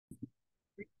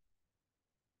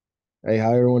Hey,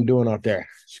 how everyone doing out there?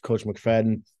 It's Coach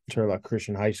McFadden, Turlock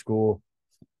Christian High School,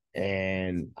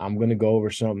 and I'm gonna go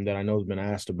over something that I know has been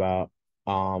asked about.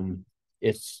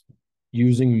 It's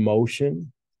using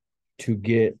motion to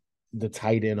get the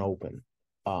tight end open.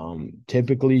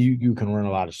 Typically you can run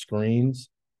a lot of screens.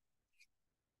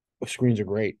 Screens are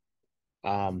great.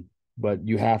 Um, but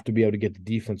you have to be able to get the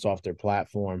defense off their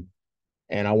platform.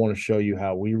 And I want to show you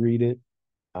how we read it.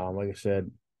 Like I said,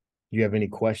 you have any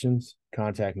questions,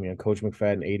 contact me on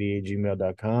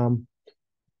coachmcfadden80@gmail.com,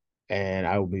 and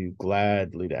I will be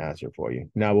gladly to answer for you.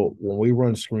 Now, when we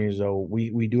run screens, though,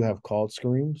 we do have called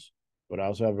screens, but I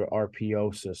also have an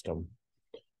RPO system.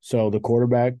 So the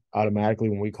quarterback automatically,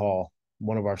 when we call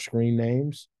one of our screen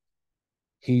names,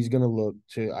 he's gonna look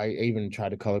to. I even tried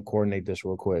to color coordinate this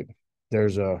real quick.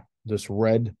 There's a this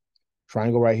red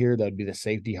triangle right here that'd be the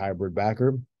safety hybrid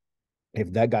backer.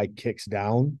 If that guy kicks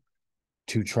down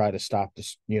to try to stop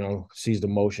this, sees the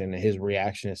motion and his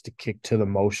reaction is to kick to the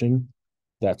motion,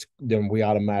 that's then we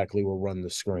automatically will run the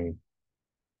screen.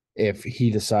 If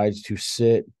he decides to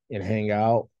sit and hang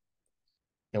out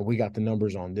and we got the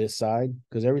numbers on this side,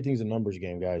 because everything's a numbers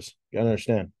game, guys. You gotta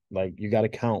understand. Like you gotta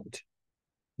count.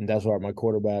 And that's what my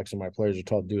quarterbacks and my players are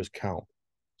taught to do is count.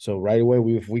 So right away,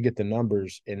 if we get the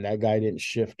numbers and that guy didn't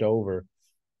shift over,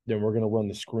 then we're gonna run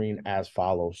the screen as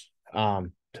follows.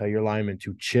 Tell your lineman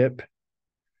to chip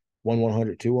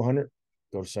 100, 200,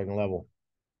 go to second level.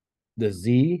 The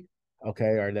Z,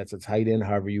 okay, or that's a tight end,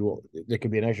 however you will. There could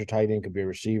be an extra tight end, could be a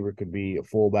receiver, could be a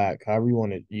fullback, however you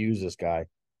want to use this guy.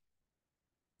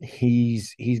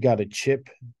 He's got to chip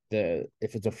the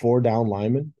if it's a four down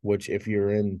lineman, which if you're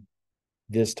in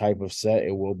this type of set,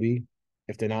 it will be.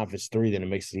 If they're not, if it's three, then it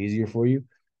makes it easier for you.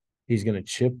 He's gonna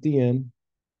chip the end.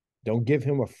 Don't give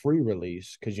him a free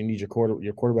release because you need your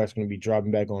quarterback's gonna be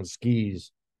dropping back on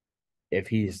skis if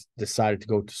he's decided to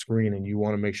go to screen and you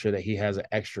want to make sure that he has an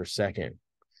extra second.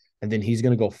 And then he's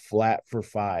going to go flat for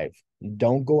five.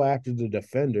 Don't go after the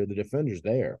defender. The defender's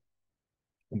there.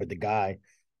 But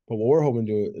but what we're hoping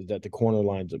to do is that the corner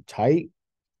lines up tight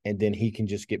and then he can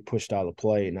just get pushed out of the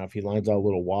play. Now, if he lines out a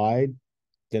little wide,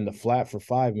 then the flat for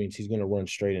five means he's going to run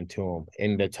straight into him.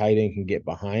 And the tight end can get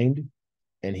behind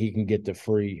and he can get the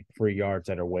free yards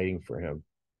that are waiting for him.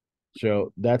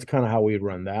 So that's kind of how we'd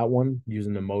run that one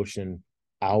using the motion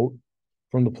out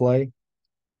from the play.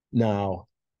 Now,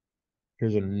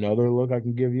 here's another look I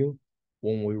can give you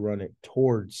when we run it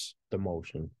towards the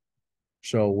motion.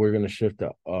 So we're gonna shift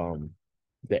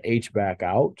the H back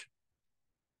out.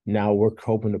 Now we're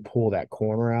hoping to pull that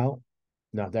corner out.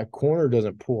 Now if that corner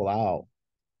doesn't pull out,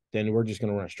 then we're just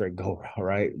gonna run a straight go route,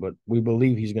 right? But we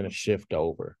believe he's gonna shift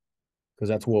over because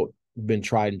that's what been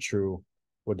tried and true,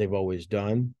 what they've always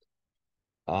done.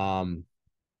 Um,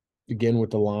 Again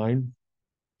with the line,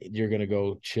 you're gonna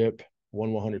go chip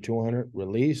 100, 200,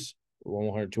 release,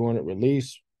 100, 200,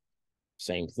 release,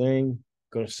 same thing.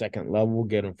 Go to second level,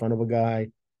 get in front of a guy,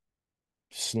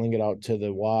 sling it out to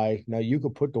the Y. Now you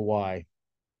could put the Y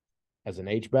as an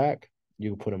H back. You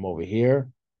can put him over here.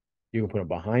 You can put him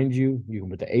behind you. You can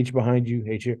put the H behind you,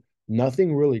 H here.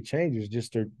 Nothing really changes.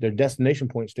 Just their destination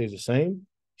point stays the same.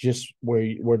 Just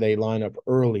where they line up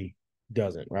early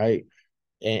doesn't, right?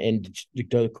 And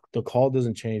the call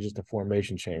doesn't change, it's the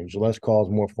formation change. Less calls,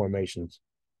 more formations.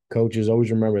 Coaches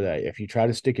always remember that. If you try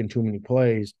to stick in too many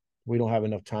plays, we don't have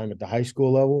enough time at the high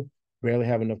school level, barely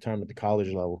have enough time at the college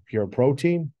level. If you're a pro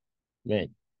team, man,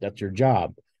 that's your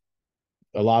job.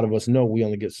 A lot of us know we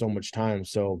only get so much time.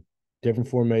 So different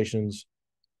formations,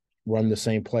 run the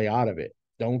same play out of it.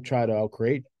 Don't try to out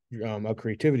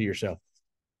creativity yourself.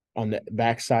 On the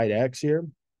backside X here,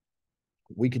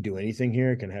 we could do anything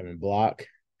here. Can have him block,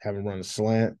 have him run a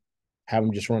slant, have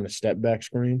him just run a step back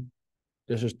screen.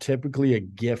 This is typically a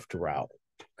gift route.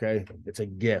 Okay. It's a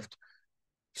gift.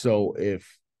 So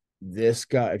if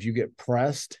you get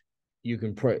pressed, you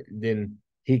can then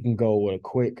he can go with a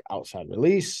quick outside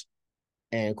release,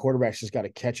 and quarterback's just got to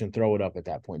catch and throw it up at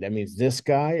that point. That means this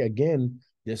guy, again,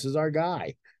 this is our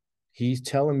guy. He's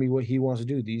telling me what he wants to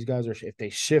do. These guys are, if they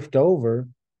shift over,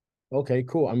 okay,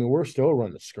 cool. I mean, we're still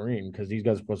running the screen because these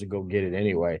guys are supposed to go get it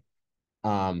anyway.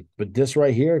 But this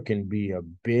right here can be a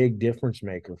big difference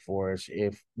maker for us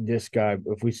if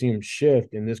we see him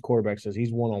shift and this quarterback says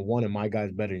he's one on one and my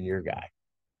guy's better than your guy.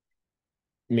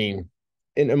 I mean,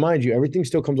 and mind you, everything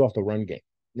still comes off the run game.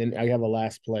 Then I have a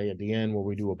last play at the end where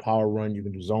we do a power run. You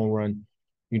can do zone run,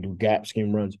 you can do gap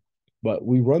scheme runs, but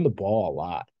we run the ball a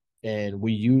lot and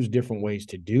we use different ways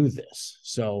to do this.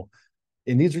 So,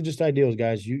 and these are just ideals,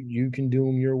 guys. You can do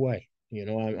them your way.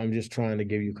 I'm just trying to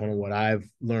give you kind of what I've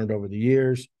learned over the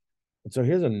years. And so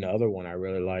here's another one I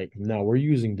really like. Now we're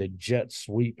using the jet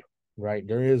sweep right?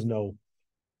 There is no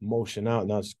motion out.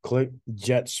 Now it's click,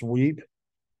 jet sweep.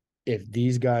 If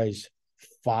these guys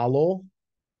follow,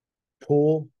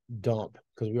 pull, dump,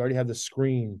 because we already have the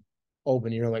screen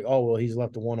open. You're like, oh, well, he's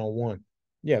left a one-on-one.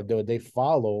 Yeah, they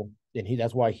follow, and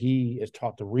that's why he is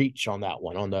taught to reach on that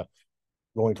one. On the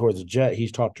going towards the jet,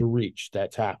 he's taught to reach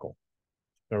that tackle.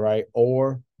 All right.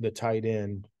 Or the tight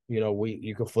end,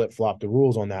 you can flip flop the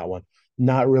rules on that one.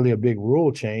 Not really a big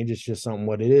rule change. It's just something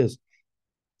what it is.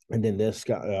 And then this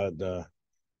guy, the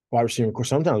wide receiver, of course,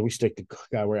 sometimes we stick the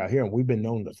guy right out here, and we've been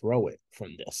known to throw it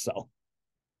from this. So,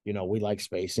 we like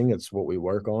spacing. It's what we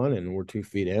work on, and we're 2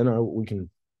 feet in, or we can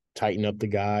tighten up the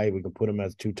guy. We can put him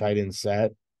as two tight end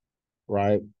set,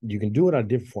 right? You can do it on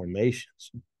different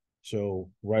formations. So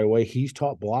right away, he's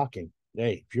taught blocking.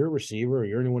 Hey, if you're a receiver or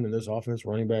you're anyone in this offense,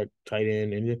 running back, tight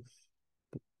end, and you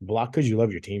block because you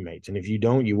love your teammates. And if you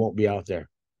don't, you won't be out there,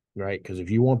 right? Because if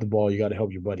you want the ball, you got to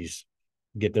help your buddies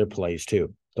get their plays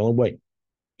too. Don't wait.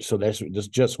 So that's this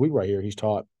jet sweep right here. He's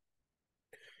taught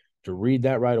to read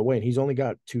that right away. And he's only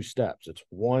got 2 steps. It's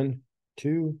 1,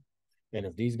 2. And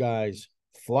if these guys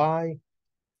fly,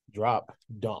 drop,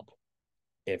 dump.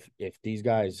 If these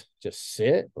guys just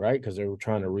sit, right, because they were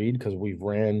trying to read, because we've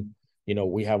ran,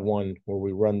 we have one where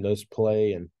we run this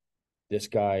play and this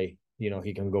guy,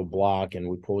 he can go block and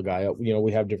we pull a guy up.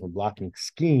 We have different blocking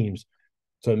schemes.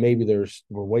 So maybe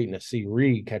we're waiting to see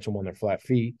Reed catch them on their flat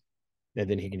feet, and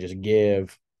then he can just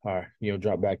give or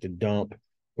drop back to dump,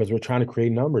 because we're trying to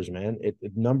create numbers, man. It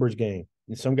numbers game.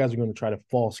 And some guys are going to try to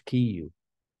false key you.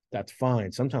 That's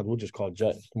fine. Sometimes we'll just call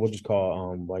jet. We'll just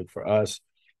call like for us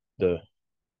the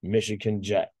Michigan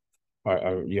jet,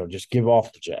 or just give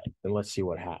off the jet and let's see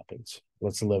what happens.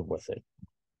 Let's live with it.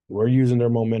 We're using their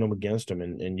momentum against them,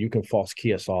 and you can false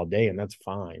key us all day, and that's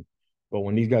fine. But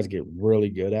when these guys get really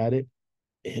good at it,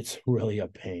 it's really a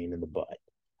pain in the butt.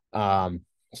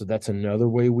 So that's another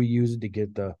way we use it to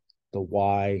get the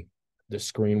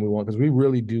screen we want, because we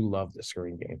really do love the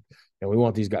screen game, and we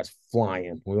want these guys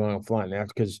flying. We want them flying.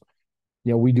 That's because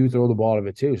we do throw the ball of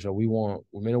it too. So we want,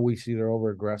 the minute we see they're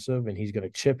over aggressive and he's going to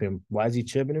chip him, why is he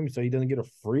chipping him? So he doesn't get a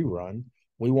free run.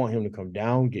 We want him to come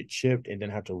down, get chipped, and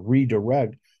then have to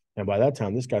redirect. And by that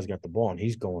time, this guy's got the ball and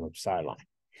he's going up sideline.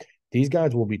 These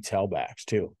guys will be tailbacks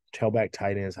too, tailback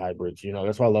tight ends, hybrids.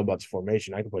 That's what I love about this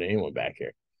formation. I can put anyone back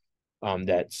here.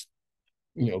 That's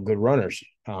good runners.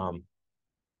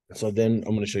 So then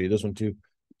I'm going to show you this one too.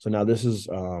 So now this is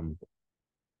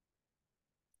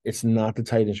it's not the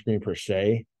tight end screen per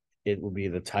se. It will be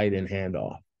the tight end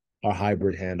handoff, our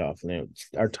hybrid handoff. And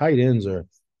our tight ends are, if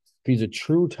he's a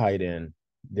true tight end,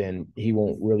 then he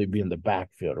won't really be in the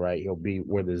backfield, right? He'll be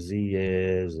where the Z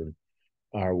is, and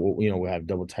or we'll have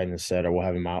double tight end set, or we'll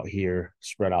have him out here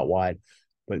spread out wide.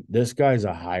 But this guy's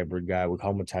a hybrid guy. We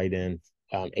call him a tight end,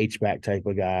 H-back type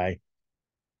of guy.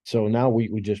 So now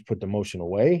we just put the motion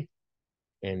away,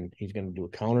 and he's going to do a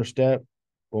counter step,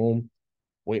 boom,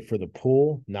 wait for the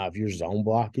pull. Now, if you're zone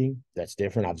blocking, that's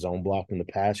different. I've zone blocked in the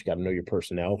past. You got to know your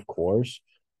personnel, of course.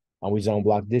 We zone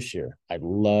blocked this year. I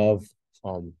love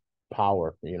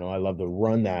power. I love to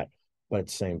run that, but at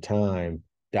the same time,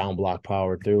 down block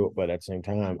power through it. But at the same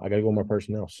time, I got to go with my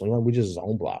personnel. Sometimes we just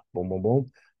zone block. Boom, boom,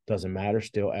 boom. Doesn't matter.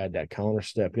 Still add that counter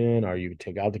step in, or you can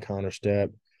take out the counter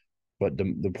step. But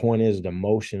the point is, the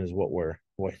motion is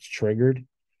what's triggered.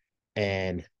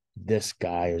 And this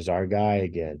guy is our guy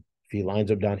again. If he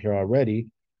lines up down here already,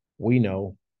 we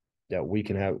know that we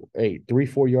can have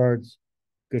 3-4 yards.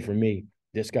 Good for me.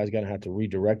 This guy's gonna have to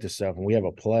redirect himself, and we have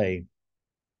a play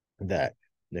that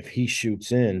if he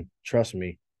shoots in, trust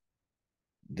me,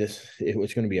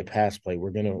 it's gonna be a pass play.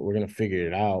 We're gonna figure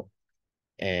it out,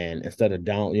 and instead of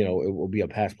down, it will be a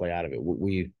pass play out of it.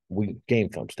 We game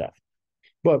film stuff.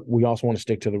 But we also want to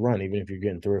stick to the run. Even if you're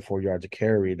getting 3 or 4 yards of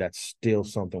carry, that's still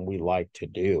something we like to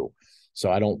do.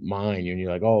 So I don't mind you. And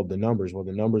you're like, oh, the numbers. Well,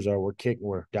 the numbers are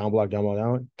we're down block,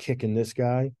 down, kicking this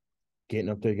guy, getting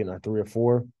up there, getting our 3 or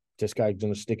 4. This guy's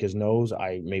going to stick his nose.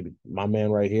 Maybe my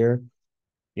man right here,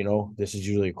 this is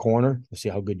usually a corner. Let's see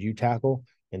how good you tackle.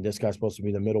 And this guy's supposed to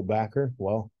be the middle backer.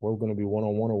 Well, we're going to be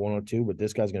 1-on-1 or 1-on-2, but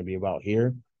this guy's going to be about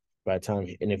here by the time.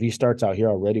 And if he starts out here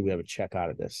already, we have a check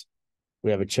out of this. We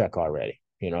have a check already.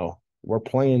 We're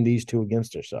playing these two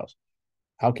against ourselves.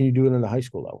 How can you do it in the high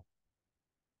school level?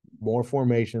 More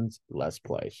formations, less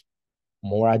plays.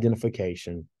 More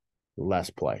identification,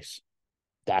 less plays.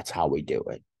 That's how we do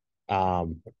it.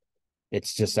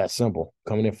 It's just that simple.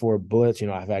 Coming in for a blitz,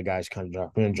 I've had guys kind of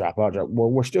drop in, drop out, drop.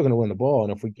 Well, we're still going to win the ball,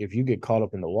 and if you get caught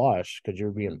up in the wash because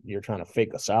you're trying to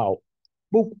fake us out,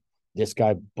 boop, this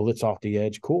guy blitz off the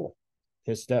edge, cool.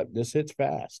 This hits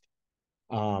fast.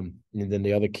 And then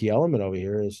the other key element over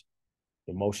here is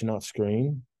the motion out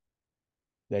screen,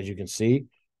 as you can see,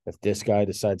 if this guy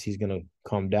decides he's going to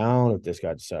come down, if this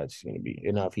guy decides he's going to be,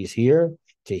 if he's here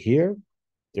to here,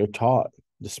 they're taught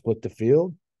to split the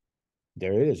field.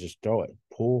 There it is. Just throw it.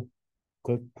 Pull,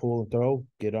 click, pull, and throw.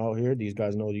 Get out here. These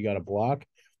guys know you got to block.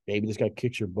 Maybe this guy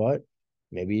kicks your butt.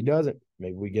 Maybe he doesn't.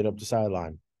 Maybe we get up the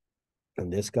sideline.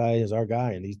 And this guy is our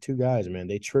guy. And these two guys, man,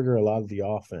 they trigger a lot of the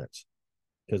offense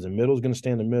because the middle is going to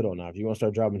stay in the middle. Now, if you want to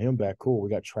start dropping him back, cool. We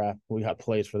got we got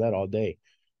plays for that all day.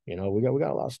 We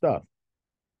got a lot of stuff.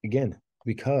 Again,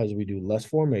 because we do less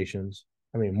formations.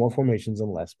 I mean, more formations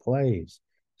and less plays,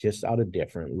 just out of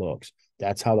different looks.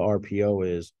 That's how the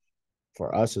RPO is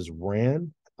for us is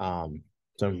ran. So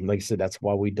like I said, that's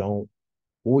why we don't.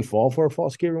 Will we fall for a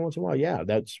false key every once in a while? Yeah,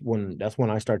 that's when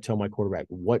I start telling my quarterback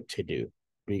what to do.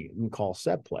 We call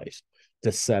set plays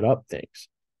to set up things.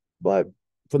 But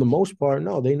for the most part,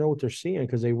 no, they know what they're seeing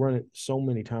because they run it so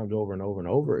many times over and over and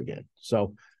over again.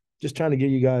 So just trying to give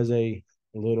you guys a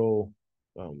little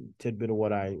tidbit of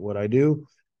what I do.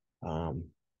 If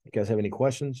you guys have any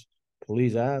questions,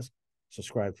 please ask.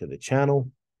 Subscribe to the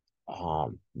channel.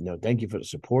 Thank you for the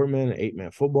support, man.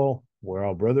 8-Man football. We're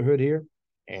all brotherhood here.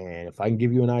 And if I can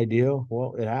give you an ideal,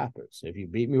 well, it happens. If you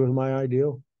beat me with my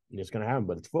ideal, it's gonna happen.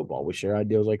 But it's football. We share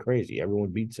ideals like crazy. Everyone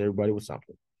beats everybody with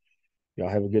something. Y'all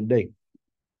have a good day.